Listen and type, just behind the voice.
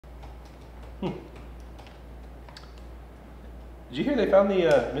Did you hear they found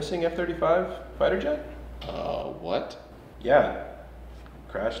the missing F-35 fighter jet? What? Yeah.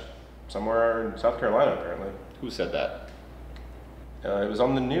 Crashed somewhere in South Carolina, apparently. Who said that? It was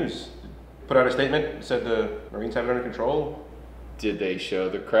on the news. Put out a statement, said the Marines have it under control. Did they show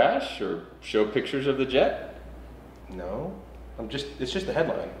the crash or show pictures of the jet? No. It's just the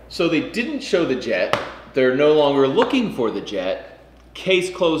headline. So they didn't show the jet. They're no longer looking for the jet. Case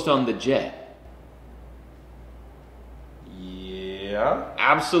closed on the jet. Yeah.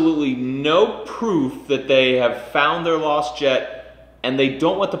 Absolutely no proof that they have found their lost jet, and they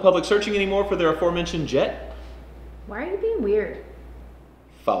don't want the public searching anymore for their aforementioned jet? Why are you being weird?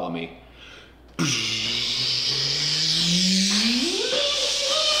 Follow me.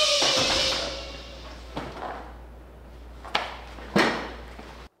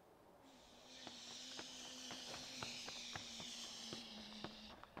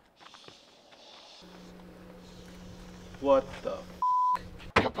 What the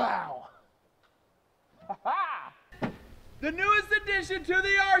Kapow! The newest addition to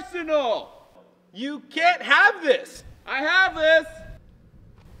the arsenal! You can't have this! I have this!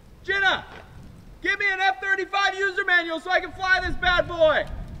 Jenna, give me an F-35 user manual so I can fly this bad boy!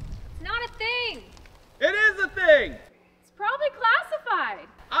 It's not a thing. It is a thing! It's probably classified.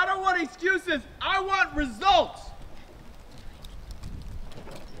 I don't want excuses, I want results!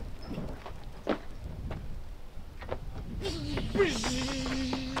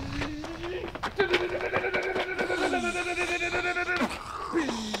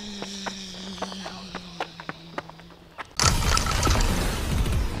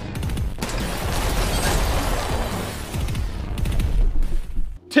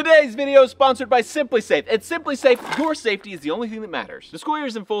 Today's video is sponsored by SimpliSafe. At SimpliSafe, your safety is the only thing that matters. The school year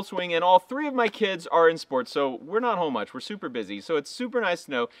is in full swing and all 3 of my kids are in sports, so we're not home much. We're super busy, so it's super nice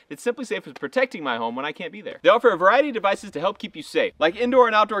to know that SimpliSafe is protecting my home when I can't be there. They offer a variety of devices to help keep you safe, like indoor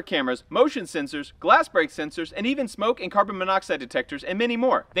and outdoor cameras, motion sensors, glass break sensors, and even smoke and carbon monoxide detectors, and many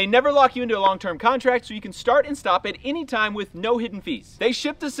more. They never lock you into a long-term contract, so you can start and stop at any time with no hidden fees. They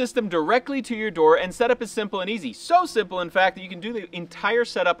ship the system directly to your door, and setup is simple and easy. So simple, in fact, that you can do the entire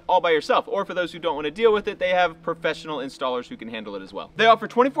setup all by yourself. Or for those who don't want to deal with it, they have professional installers who can handle it as well. They offer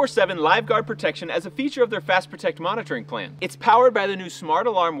 24/7 live guard protection as a feature of their Fast Protect monitoring plan. It's powered by the new Smart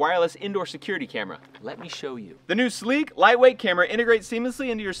Alarm wireless indoor security camera. Let me show you. The new sleek, lightweight camera integrates seamlessly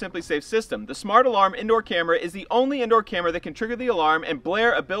into your SimpliSafe system. The Smart Alarm indoor camera is the only indoor camera that can trigger the alarm and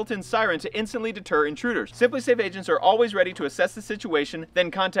blare a built-in siren to instantly deter intruders. SimpliSafe agents are always ready to assess the situation,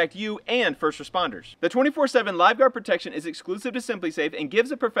 then contact you and first responders. The 24/7 live guard protection is exclusive to SimpliSafe and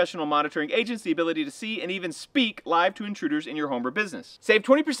gives a professional monitoring agents the ability to see and even speak live to intruders in your home or business. Save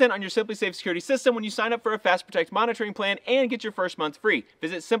 20% on your SimpliSafe security system when you sign up for a Fast Protect monitoring plan and get your first month free.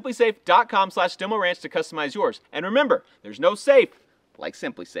 Visit simplisafe.com/DemoRanch to customize yours. And remember, there's no safe like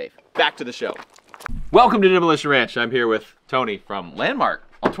SimpliSafe. Back to the show. Welcome to Demolition Ranch. I'm here with Tony from Landmark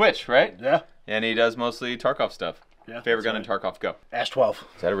on Twitch, right? Yeah. And he does mostly Tarkov stuff. Yeah. Favorite gun in Tarkov, go. AR-12.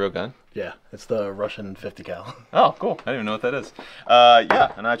 Is that a real gun? Yeah, it's the Russian 50 cal. Oh, cool. I didn't even know what that is.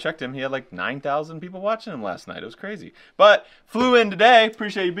 Yeah, and I checked him. He had like 9,000 people watching him last night. It was crazy. But flew in today.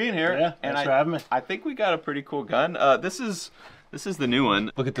 Appreciate you being here. Yeah, and thanks for having me. I think we got a pretty cool gun. This is the new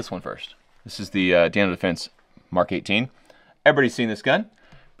one. Look at this one first. This is the Dano Defense Mark 18. Everybody's seen this gun.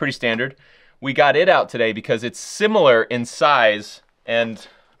 Pretty standard. We got it out today because it's similar in size and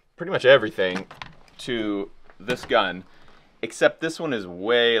pretty much everything to this gun, except this one is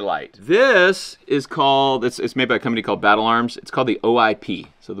way light. This is called, it's made by a company called Battle Arms. It's called the OIP.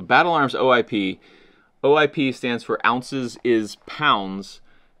 So the Battle Arms OIP, OIP stands for ounces is pounds,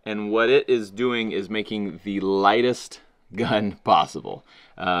 and what it is doing is making the lightest gun possible.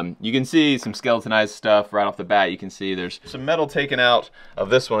 You can see some skeletonized stuff right off the bat. You can see there's some metal taken out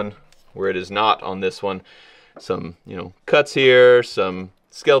of this one where it is not on this one. Some, you know, cuts here, some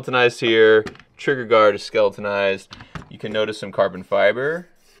skeletonized here, trigger guard is skeletonized. You can notice some carbon fiber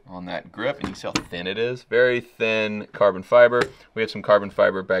on that grip, and you see how thin it is. Very thin carbon fiber. We have some carbon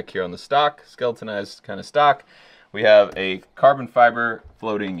fiber back here on the stock, skeletonized kind of stock. We have a carbon fiber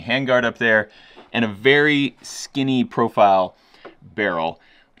floating handguard up there, and a very skinny profile barrel,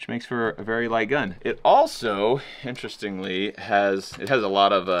 which makes for a very light gun. It also, interestingly, has a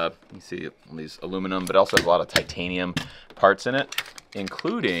lot of, you see these aluminum, but also has a lot of titanium parts in it,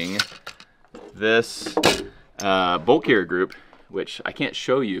 including this bolt carrier group, which I can't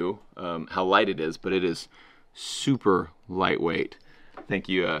show you how light it is, but it is super lightweight. I think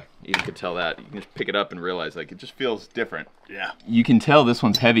you even could tell that. You can just pick it up and realize like it just feels different. Yeah. You can tell this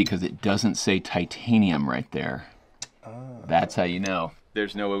one's heavy because it doesn't say titanium right there. That's how you know.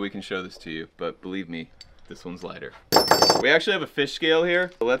 there's no way we can show this to you, but believe me, this one's lighter. We actually have a fish scale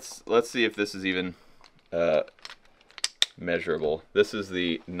here. Let's see if this is even measurable. This is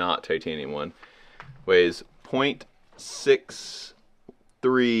the not titanium one. Weighs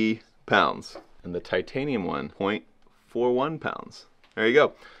 0.63 pounds. And the titanium one, 0.41 pounds. There you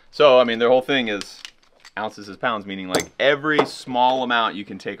go. So, I mean, their whole thing is ounces is pounds, meaning like every small amount you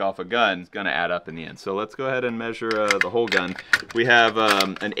can take off a gun is gonna add up in the end. So let's go ahead and measure the whole gun. We have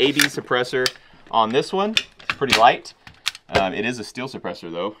an AB suppressor on this one. It's pretty light. It is a steel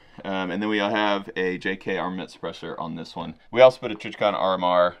suppressor though. And then we have a JK armament suppressor on this one. We also put a Trichcon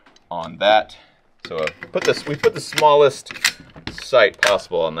RMR on that. So we put the smallest sight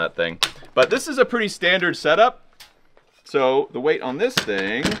possible on that thing. But this is a pretty standard setup. So the weight on this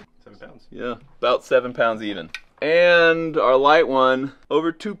thing, 7 pounds. Yeah, about 7 pounds even. And our light one,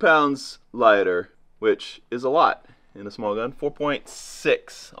 over 2 pounds lighter, which is a lot in a small gun.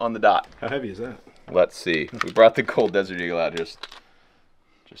 4.6 on the dot. How heavy is that? Let's see. We brought the Cold Desert Eagle out just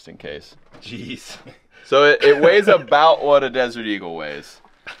in case. Jeez. So it weighs about what a Desert Eagle weighs.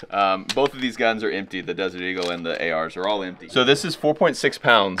 Both of these guns are empty. The Desert Eagle and the ARs are all empty. So this is 4.6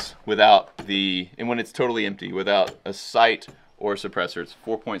 pounds without and when it's totally empty, without a sight or a suppressor, it's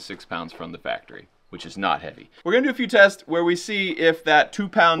 4.6 pounds from the factory, which is not heavy. We're gonna do a few tests where we see if that 2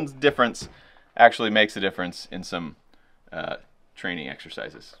 pounds difference actually makes a difference in some training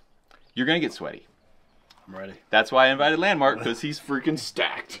exercises. You're gonna get sweaty. I'm ready. That's why I invited Landmark, because he's freaking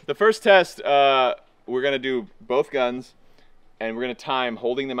stacked. The first test, we're gonna do both guns, and we're gonna time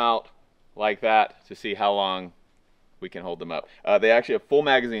holding them out like that to see how long we can hold them up. They actually have full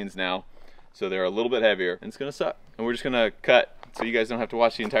magazines now, so they're a little bit heavier, and it's gonna suck. And we're just gonna cut, so you guys don't have to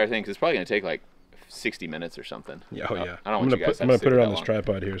watch the entire thing, because it's probably gonna take like 60 minutes or something. Yeah, oh yeah. I don't want you guys to I'm have gonna put it sit on that this long.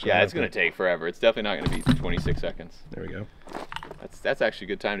 tripod here. So Yeah, it's gonna take forever. It's definitely not gonna be 26 seconds. There we go. That's actually a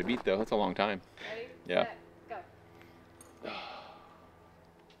good time to beat though. That's a long time. Ready, Yeah. set, go.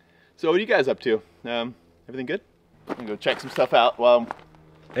 So what are you guys up to? Everything good? I'm gonna go check some stuff out while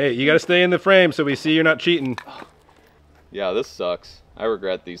Hey, you gotta stay in the frame so we see you're not cheating. Yeah, this sucks. I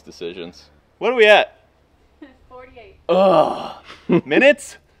regret these decisions. What are we at? 48. Ugh.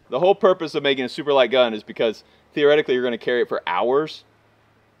 Minutes? The whole purpose of making a super light gun is because theoretically you're gonna carry it for hours.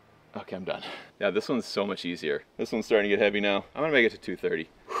 Okay, I'm done. Yeah, this one's so much easier. This one's starting to get heavy now. I'm gonna make it to 230.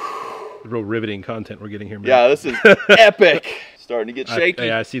 Real riveting content we're getting here, man. Yeah, this is epic. Starting to get shaky.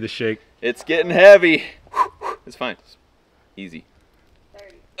 Yeah, I see the shake. It's getting heavy. It's fine. It's easy.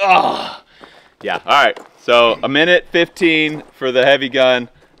 30. Ah. Yeah, all right. So a minute 15 for the heavy gun,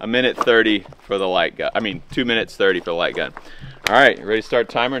 a minute 30 for the light gun. I mean, 2 minutes 30 for the light gun. All right, you ready to start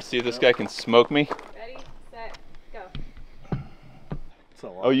timer and see if this guy can smoke me? Ready, set, go.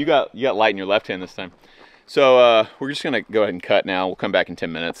 Oh, you got light in your left hand this time. So we're just gonna go ahead and cut now. We'll come back in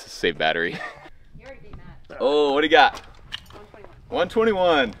 10 minutes to save battery. You already beat Matt. Oh, what do you got? 121.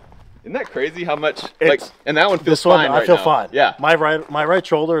 121. Isn't that crazy how much? Like, and that one feels This one, fine I right feel now. fine. Yeah. My right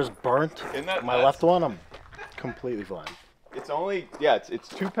shoulder is burnt. Isn't that My nuts? left one, I'm completely fine. It's only, yeah, it's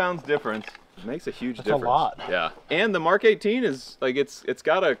 2 pounds difference. It makes a huge difference. a lot. Yeah. And the Mark 18 is like, it's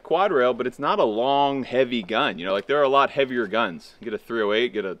got a quad rail, but it's not a long, heavy gun. You know, like there are a lot heavier guns. You get a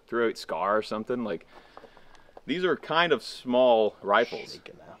 308, get a 308 Scar or something. Like, these are kind of small rifles.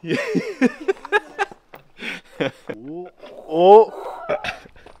 Shaking now. Ooh. Oh.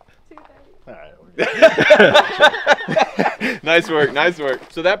 230. Nice work, nice work.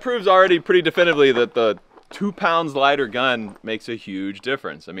 So that proves already pretty definitively that the 2 pounds lighter gun makes a huge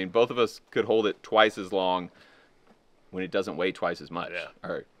difference. I mean, both of us could hold it twice as long when it doesn't weigh twice as much,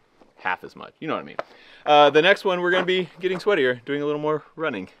 or half as much. You know what I mean. The next one, we're gonna be getting sweatier, doing a little more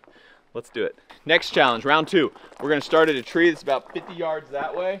running. Let's do it. Next challenge, round 2. We're gonna start at a tree that's about 50 yards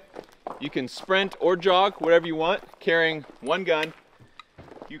that way. You can sprint or jog, whatever you want, carrying one gun.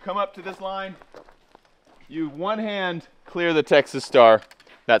 You come up to this line, you one hand clear the Texas Star.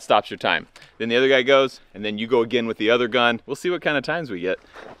 That stops your time. Then the other guy goes, and then you go again with the other gun. We'll see what kind of times we get.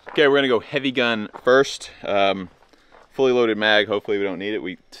 Okay, we're gonna go heavy gun first. Fully loaded mag, hopefully we don't need it.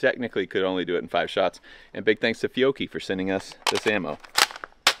 We technically could only do it in 5 shots. And big thanks to Fiocchi for sending us this ammo.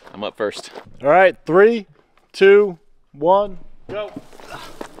 I'm up first. All right, 3, 2, 1, go.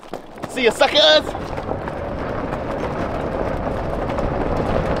 See ya, suckers!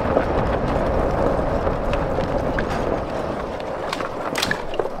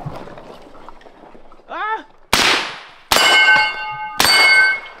 Ah!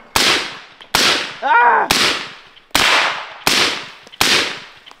 Ah!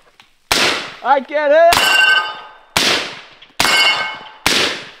 I get it!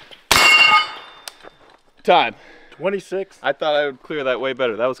 Time. 26. I thought I would clear that way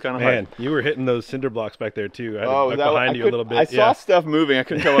better. That was kind of Man, hard. you were hitting those cinder blocks back there too. I had Oh, to that duck behind you a little bit. I saw stuff moving. I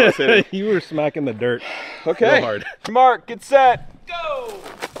couldn't tell what I was hitting. You were smacking the dirt. Okay. Real hard. Mark, get set. Go.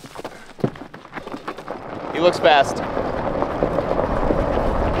 He looks fast.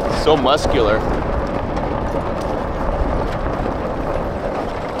 So muscular.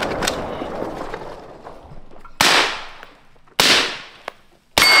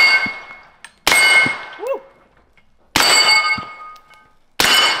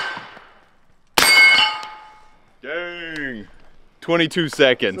 Dang. 22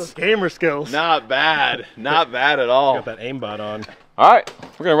 seconds. Those gamer skills. Not bad. Not bad at all. Got that aimbot on. All right,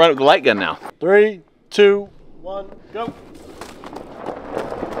 we're gonna run it with the light gun now. 3, 2, 1, go.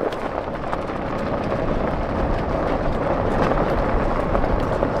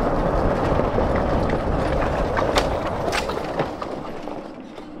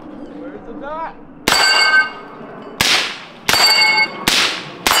 Where's the dot?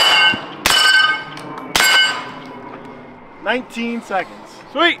 $19 seconds.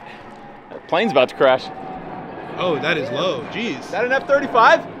 Sweet. That plane's about to crash. Oh, that is low. Jeez. Is that an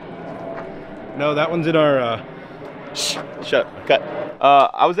F-35? No, that one's in our. Shut up. Cut.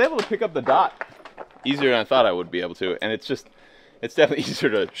 I was able to pick up the dot easier than I thought I would be able to, and it's definitely easier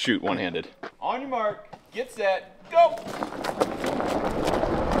to shoot one-handed. On your mark, get set, go!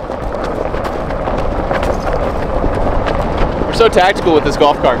 We're so tactical with this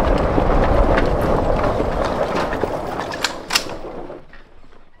golf cart.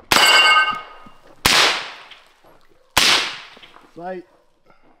 Sight.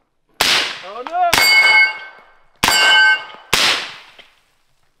 Oh no!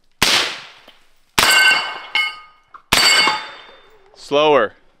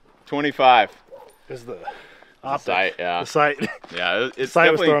 Slower. 25. Is the optic. Sight, yeah. The sight. Yeah, it's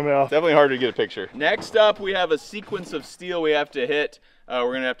sight was definitely, throwing me off. definitely hard to get a picture. Next up, we have a sequence of steel we have to hit.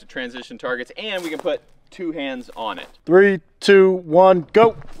 We're gonna have to transition targets, and we can put 2 hands on it. 3, 2, 1,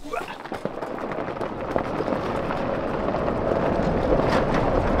 go.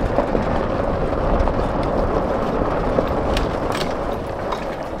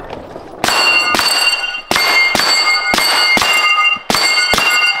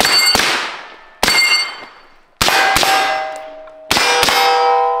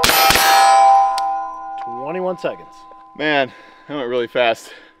 Seconds. Man, that went really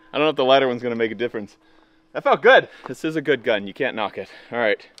fast. I don't know if the lighter one's gonna make a difference. That felt good. This is a good gun. You can't knock it. All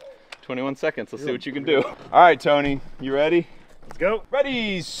right, 21 seconds. Let's see what you can do. All right, Tony, you ready? Let's go.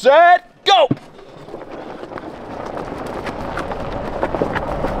 Ready, set, go!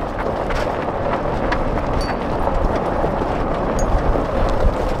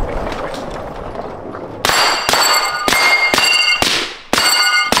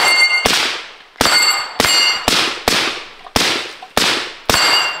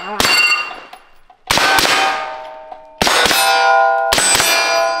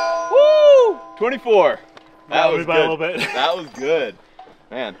 Woo! 24. That was by a good. little bit. That was good.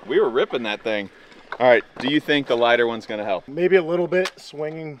 Man, we were ripping that thing. All right, do you think the lighter one's gonna help? Maybe a little bit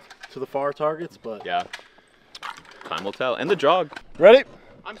swinging to the far targets, but Yeah. Time will tell. And the jog. ready?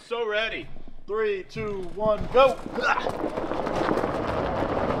 I'm so ready. 3, 2, 1, go.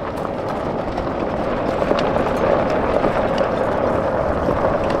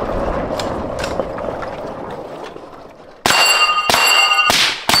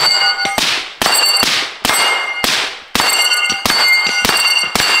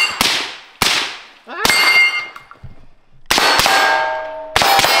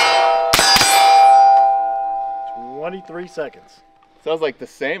 Three seconds. Sounds like the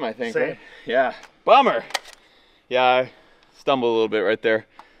same, I think. Same. Right? Yeah. Bummer. Yeah, I stumbled a little bit right there.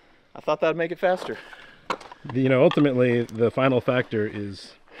 I thought that'd make it faster. You know, ultimately, the final factor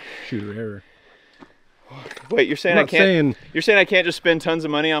is shooter error. Wait, you're saying I'm I not can't? saying- You're saying I can't just spend tons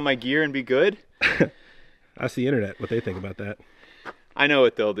of money on my gear and be good? That's the internet, what they think about that. I know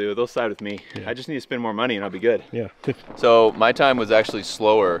what they'll do. They'll side with me. Yeah. I just need to spend more money and I'll be good. Yeah. So my time was actually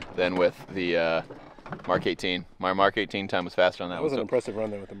slower than with the Mark 18. My Mark 18 time was faster on that That one. was an So impressive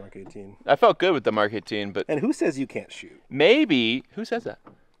run there with the Mark 18. I felt good with the Mark 18, but And who says you can't shoot? maybe, who says that?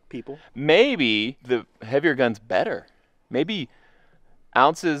 People. Maybe the heavier gun's better. Maybe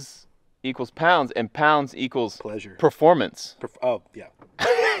ounces equals pounds and pounds equals Pleasure. performance. Oh, yeah.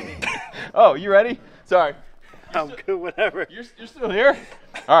 Oh, you ready? Sorry. I'm good, whatever. You're still here?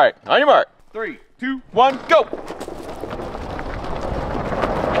 All right, on your mark. 3, 2, 1, go!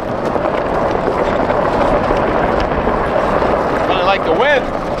 Kinda like the wind.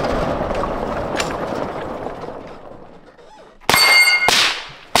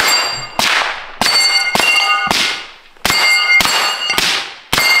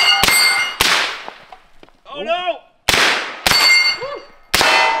 Oh no!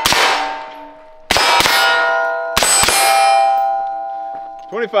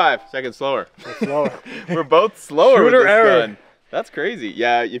 25 seconds slower. That's slower. We're both slower Shooter with this error. gun. That's crazy.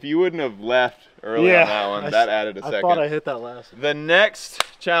 Yeah, if you wouldn't have left early on that one, that added a second. I thought I hit that last one. The next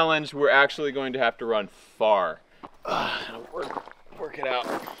challenge, we're actually going to have to run far. Work it out.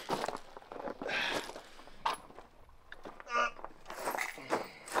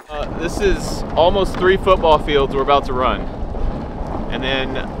 This is almost 3 football fields we're about to run. And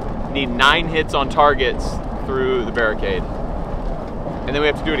then need 9 hits on targets through the barricade. And then we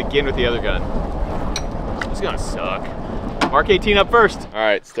have to do it again with the other gun. This is gonna suck. Mark 18 up first. All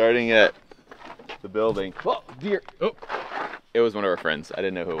right, starting at the building. Oh, deer. Oh, it was one of our friends. I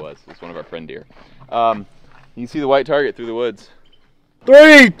didn't know who it was. It was one of our friend deer. You can see the white target through the woods.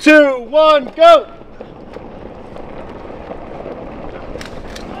 3, 2, 1, go!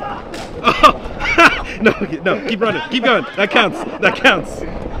 No, keep running. Keep going. That counts. That counts.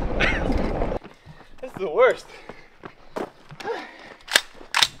 This is the worst.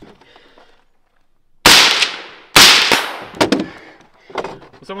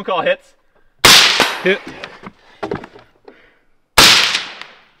 Will someone call hits? Hit.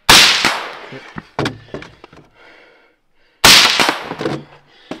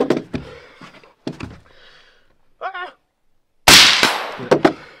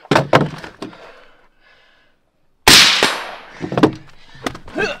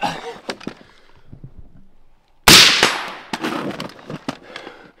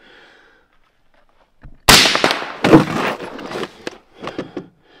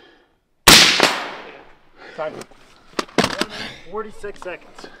 Time. 46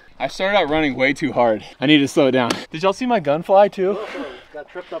 seconds. I started out running way too hard. I need to slow it down. Did y'all see my gun fly too? Got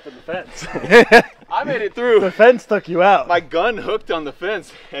tripped up in the fence. I made it through. The fence took you out. My gun hooked on the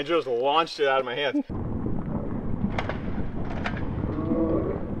fence and just launched it out of my hands.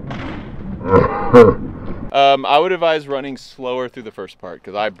 I would advise running slower through the first part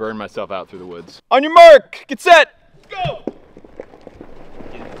because I burned myself out through the woods. On your mark, get set, go!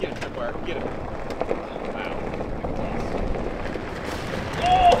 Get him, tripwire, get him. Wow.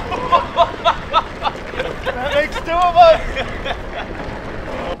 That makes 2 of us!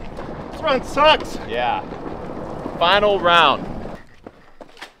 This run sucks. Yeah. Final round.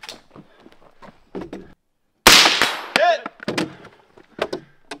 Hit!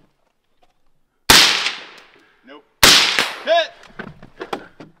 Nope. Hit!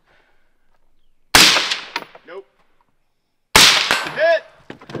 Nope. Hit!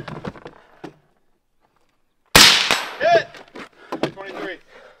 Hit! 23.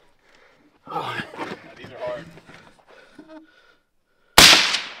 Oh, these are hard.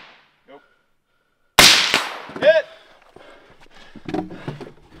 Nope. Hit!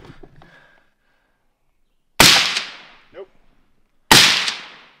 Nope.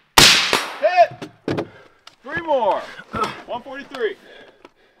 Hit! 3 more. 143.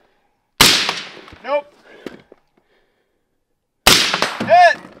 Nope.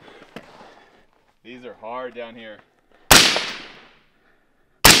 Hit! These are hard down here.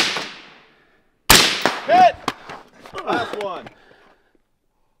 Hit! Last one.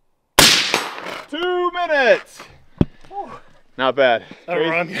 2 minutes. Not bad. That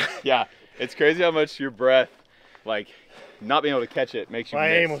run. Yeah, it's crazy how much your breath, like, not being able to catch it makes you My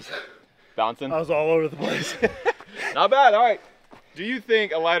miss. aim was, Bouncing? I was all over the place. Not bad, all right. Do you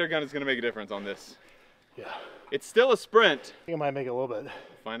think a lighter gun is gonna make a difference on this? Yeah. It's still a sprint. I think it might make it a little bit.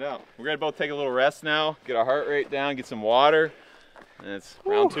 Find out. We're gonna both take a little rest now, get our heart rate down, get some water, and it's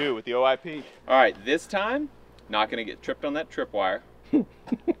round 2 with the OIP. All right, this time, not gonna get tripped on that tripwire.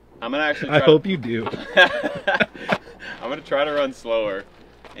 I'm gonna actually try I hope you do. I'm gonna try to run slower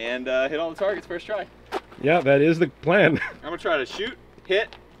and hit all the targets first try. Yeah, that is the plan. I'm gonna try to shoot,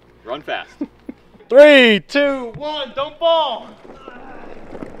 hit, run fast. 3, 2, 1, don't fall!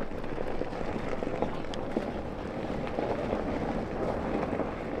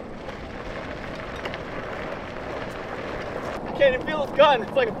 I can't even feel this gun,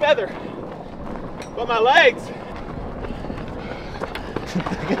 it's like a feather. But my legs.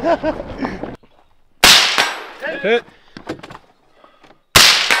 Hit.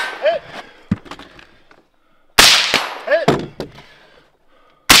 Hit! Hit!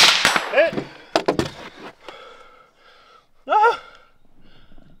 Hit! Ah!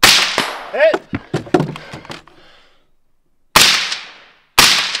 Hit!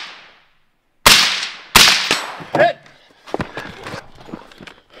 Hit!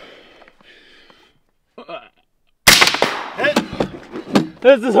 Hit!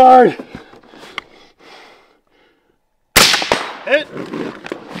 This is hard. Hit!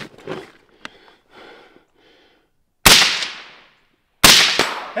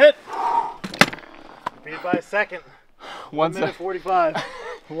 Beat by a second. 1 minute 45.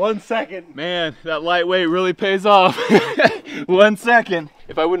 1 second. Man, that lightweight really pays off. 1 second.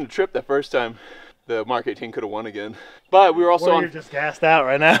 If I wouldn't have tripped that first time, the Mark 18 could have won again. But we were also You're just gassed out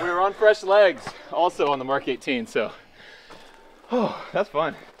right now. we were on fresh legs also on the Mark 18, so. Oh, that's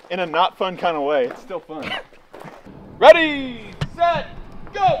fun. In a not fun kind of way, it's still fun. Ready, set,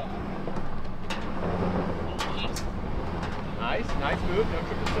 go! Nice move, no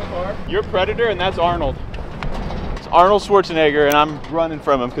tripping so far. You're Predator and that's Arnold. It's Arnold Schwarzenegger and I'm running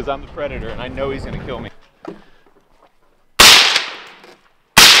from him because I'm the Predator and I know he's gonna kill me.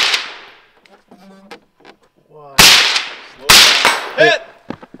 Wow. Slow down. Hit!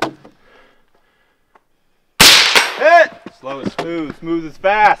 Hit! Slow is smooth, smooth is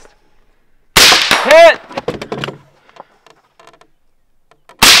fast. Hit!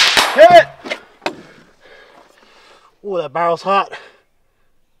 Hit! Ooh, that barrel's hot.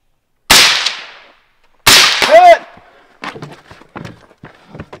 Hit!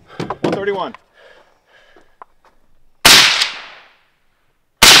 131.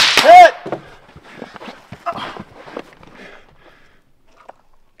 Hit!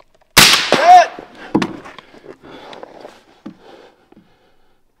 Hit!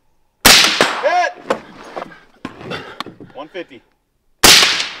 Hit! 150.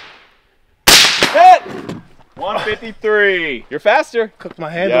 Hit! 153. You're faster. Cooked my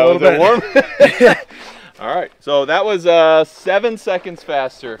hand Yeah, a little was bit. it warm? All right, so that was 7 seconds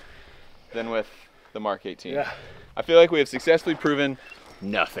faster than with the Mark 18. Yeah. I feel like we have successfully proven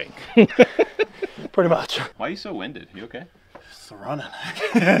nothing. Pretty much. Why are you so winded? You okay? Just running.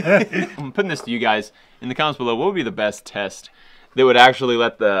 I'm putting this to you guys in the comments below. What would be the best test that would actually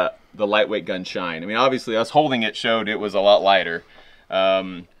let the lightweight gun shine? I mean, obviously us holding it showed it was a lot lighter.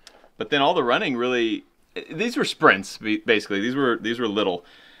 But then all the running really, these were sprints basically. These were little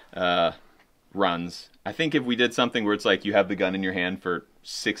runs. I think if we did something where it's like you have the gun in your hand for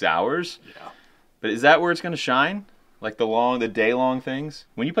 6 hours. Yeah. But is that where it's going to shine? Like the day-long things?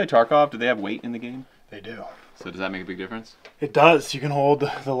 When you play Tarkov, do they have weight in the game? They do. So does that make a big difference? It does. You can hold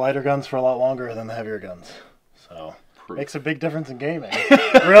the lighter guns for a lot longer than the heavier guns. So makes a big difference in gaming.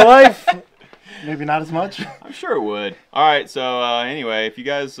 Real life, maybe not as much. I'm sure it would. All right, so anyway, if you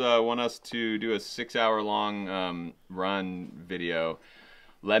guys want us to do a 6-hour-long run video,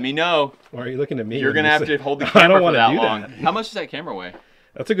 let me know. Why are you looking at me? You're going to have to hold the I camera don't for that do long. that. How much does that camera weigh?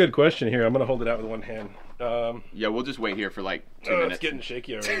 That's a good question here. I'm going to hold it out with one hand. Yeah, we'll just wait here for like 2 Oh, minutes. it's getting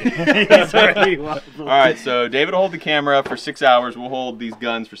shaky already. All right, so David will hold the camera for 6 hours. We'll hold these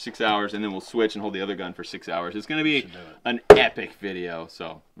guns for 6 hours, and then we'll switch and hold the other gun for 6 hours. It's going to be an epic video,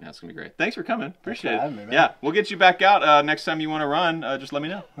 so yeah, it's going to be great. Thanks for coming. Appreciate it. Me, yeah, we'll get you back out next time you want to run. Just let me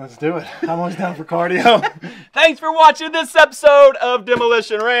know. Let's do it. I'm always down for cardio. Thanks for watching this episode of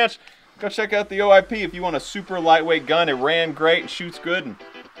Demolition Ranch. Go check out the OIP if you want a super lightweight gun. It ran great and shoots good, and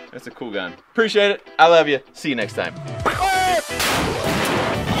it's a cool gun. Appreciate it. I love you. See you next time. You're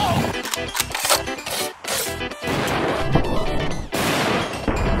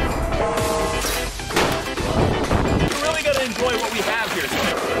really gonna enjoy what we have here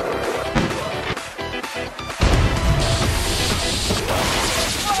today.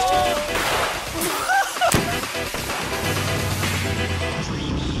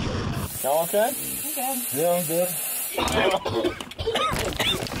 Y'all okay? Yeah, I'm good.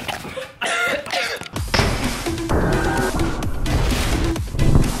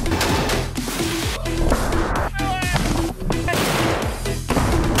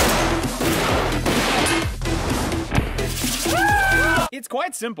 It's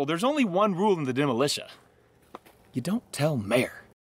quite simple. There's only one rule in the Demolition. You don't tell Mayor.